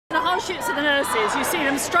hardships of the nurses. You see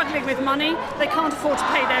them struggling with money. They can't afford to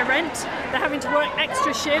pay their rent. They're having to work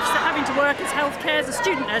extra shifts. They're having to work as healthcares, as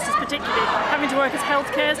student nurses particularly, having to work as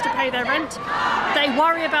healthcares to pay their rent. They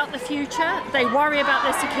worry about the future. They worry about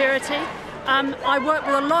their security. I work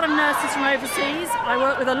with a lot of nurses from overseas. I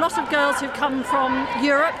work with a lot of girls who've come from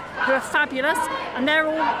Europe who are fabulous, and they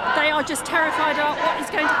are just terrified about what is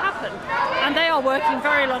going to happen. And they are working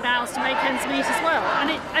very long hours to make ends meet as well. And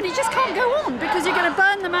it just can't go on, because you're going to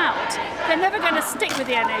burn them out. They're never going to stick with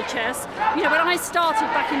the NHS. You know, when I started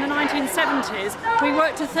back in the 1970s, we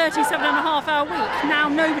worked a 37.5-hour week. Now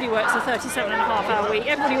nobody works a 37.5-hour week.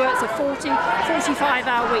 Everybody works a 40,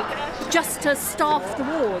 45-hour week just to staff the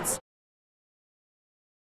wards.